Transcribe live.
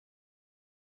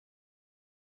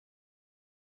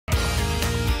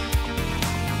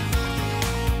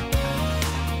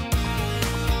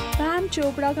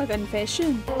चोपड़ा का confession.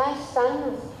 My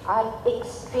sons are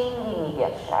extremely media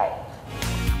shy.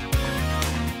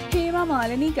 Hema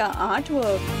Malini का art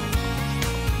work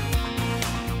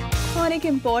और एक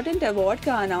इम्पोर्टेंट अवार्ड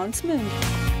का अनाउंसमेंट।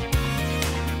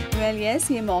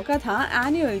 ये मौका था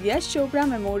annual Yash Chopra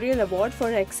memorial award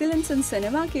for excellence in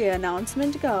cinema के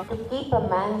अनाउंसमेंट का। To keep a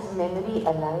man's memory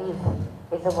alive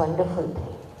is a wonderful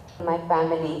thing. My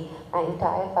family, my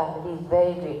entire family is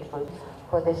very grateful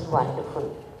for this wonderful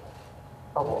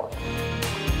award.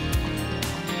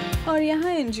 और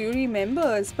यहाँ इन jury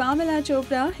members Pamela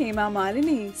Chopra, Hema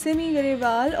Malini, Simi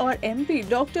Garewal और MP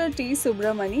doctor T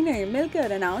Subramani ने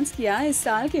मिलकर announce किया इस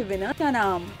साल के विनर का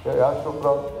नाम। Yash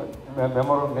Chopra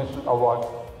memorial national award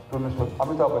to mister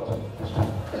Amitabh Bachchan.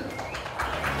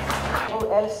 Who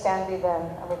else can be than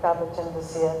Amitabh Bachchan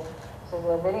this year? So we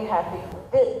are very happy.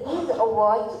 These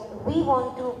awards we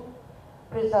want to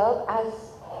preserve as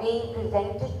being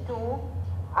presented to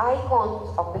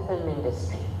icons of the film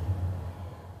industry.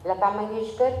 Lata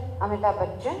Mangeshkar, Amitabh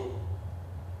Bachchan.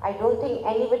 I don't think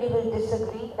anybody will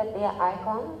disagree that they are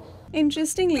icons.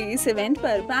 Interestingly इस event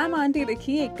पर पैम aunty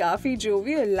दिखी एक काफी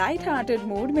jovial light hearted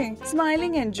mood में,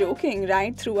 smiling and joking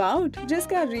right through out,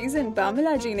 जिसका reason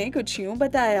Pamela जी ने कुछ यूं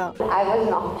बताया। I was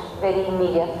not very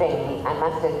media friendly, I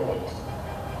must admit,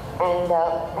 and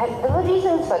there were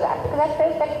reasons for that because I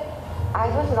felt that I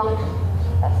was not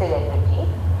a celebrity.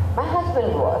 My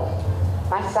husband was,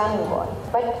 my son was,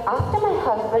 but after my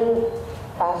husband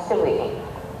passed away,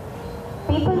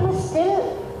 people were still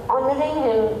honoring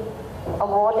him,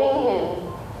 awarding him,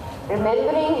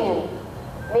 remembering him,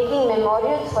 making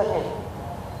memorials for him.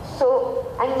 So,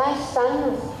 and my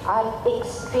sons are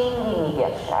extremely media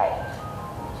shy.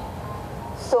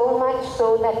 So much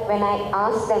so that when I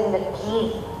asked them that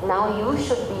please, now you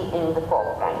should be in the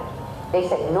forefront, they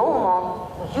said, no mom,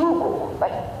 you go,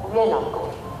 but we are not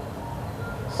going.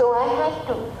 So I had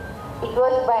to, it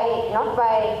was not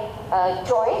by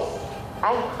choice,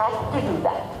 I had to do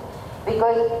that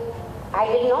because I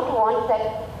did not want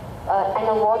that an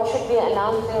award should be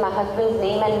announced in my husband's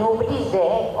name and nobody's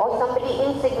there or somebody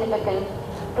insignificant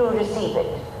to receive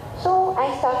it. So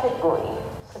I started going.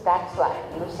 So that's why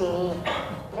you see me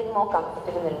a little more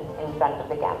comfortable in front of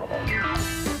the camera.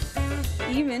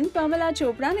 Even Pamela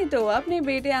Chopra ने तो अपने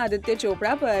बेटे आदित्य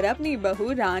चोपड़ा पर अपनी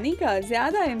बहू रानी का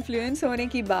ज्यादा influence होने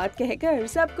की बात कहकर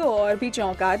सबको और भी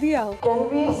चौंका दिया। Can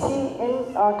we see in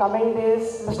coming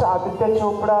days Mr. Aditya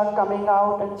Chopra coming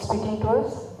out and speaking to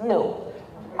us? No,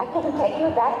 I can tell you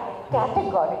that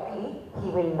categorically he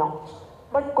will not.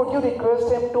 But could you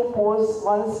request him to pose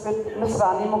once with Miss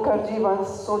Rani Mukherjee once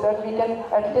so that we can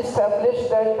at least establish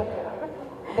that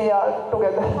they are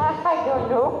together? I don't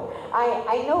know.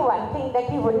 I know one thing that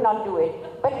he would not do it.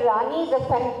 But Rani is a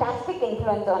fantastic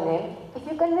influence on him. If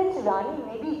you convince Rani,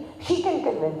 maybe she can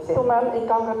convince him. तो ma'am एक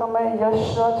काम करता हूँ, मैं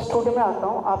यश studio में आता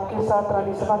हूँ, आपके साथ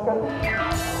रानी से बात करता हूँ।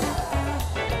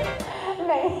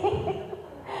 नहीं,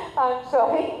 I'm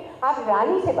sorry. आप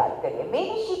रानी से बात करिए.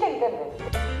 Maybe she can convince him.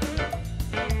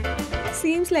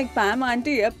 Seems like पैम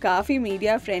aunty अब काफी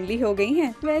मीडिया फ्रेंडली हो गई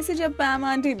हैं। वैसे जब पैम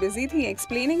आंटी बिजी थी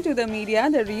explaining to the media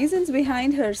the reasons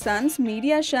behind her sons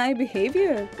media shy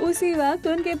behaviour, उसी वक्त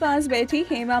उनके पास बैठी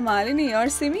हेमा मालिनी और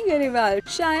सिमी गरेवाल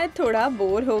शायद थोड़ा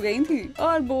बोर हो गई थी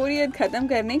और बोरियत खत्म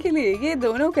करने के लिए ये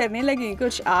दोनों करने लगी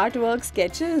कुछ आर्ट वर्क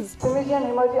स्केचेस। सिमी जी,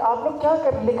 हेमा जी, आप लोग क्या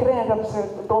लिख रहे हैं जब से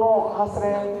दोनों हंस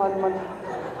रहे हैं मन मन?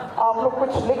 आप लोग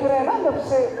कुछ लिख रहे हैं ना जब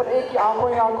से, पर एक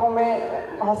आंखों में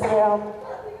हंस रहे हैं आप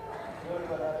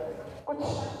कुछ?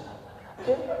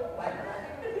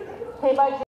 हेमा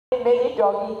जी ने मेरी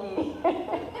डॉगी की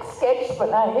स्केच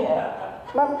बनाई है।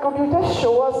 Ma'am, could you just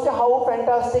show us how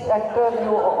fantastic actor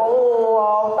you are? Oh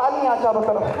wow, तालियां चारों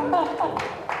तरफ।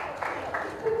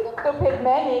 तो फिर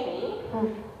मैंने भी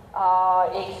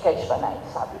एक स्केच बनाई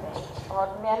सामने और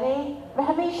मैं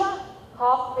हमेशा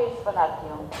हाफ फेस बनाती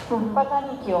हूँ, पता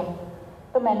नहीं क्यों,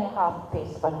 तो मैंने हाफ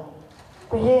फेस बनाई।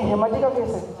 तो ये हेमा जी का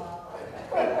फेस है?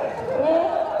 ये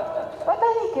पता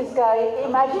नहीं किसका,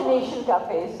 इमेजिनेशन का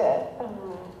फेस है,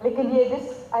 लेकिन ये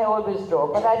this I always draw,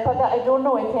 but I don't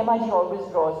know if Hema ji always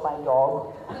draws my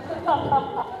dog.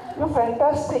 You're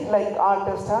fantastic like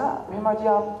artist, huh? Hema ji,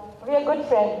 आप We are good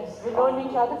friends. We've known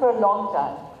each other for a long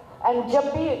time. And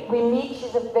जब भी we meet,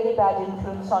 she's a very bad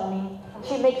influence on me.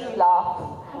 She makes me laugh.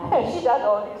 She does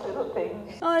all these little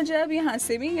things. और जब यहाँ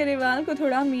सिमी गरेवाल को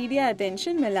थोड़ा media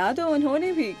attention मिला तो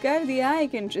उन्होंने भी कर दिया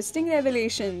एक interesting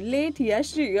revelation late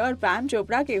Yash ji और पैम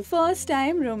चोपड़ा के फर्स्ट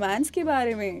टाइम रोमांस के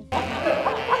बारे में।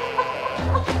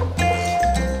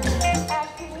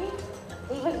 Actually,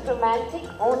 he was romantic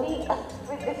only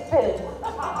with this film.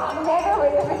 Never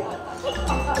with me.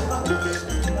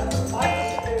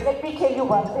 Let me tell you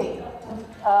one thing.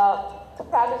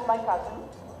 Pam is my cousin,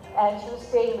 and she was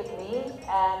staying with me,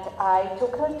 and I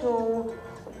took her to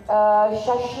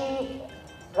Shashi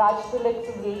Rajtilak's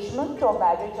engagement or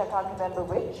marriage, I can't remember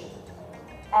which.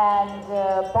 And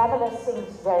Pamela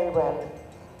sings very well.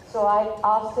 So I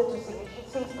asked her to sing. She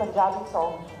sings Punjabi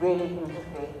songs really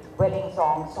beautifully, wedding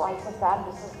songs. So I said, Pam,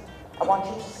 I want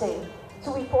you to sing.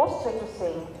 So we forced her to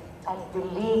sing, and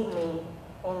believe me,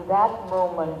 in that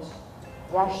moment,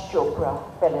 Yash Chopra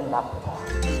fell in love with her.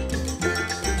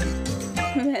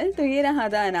 Well, तो ये रहा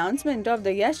the announcement of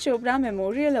the Yash Chopra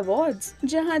Memorial Awards,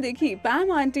 जहाँ देखी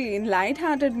पैम aunty in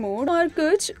light-hearted mood और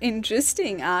कुछ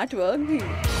interesting artwork भी.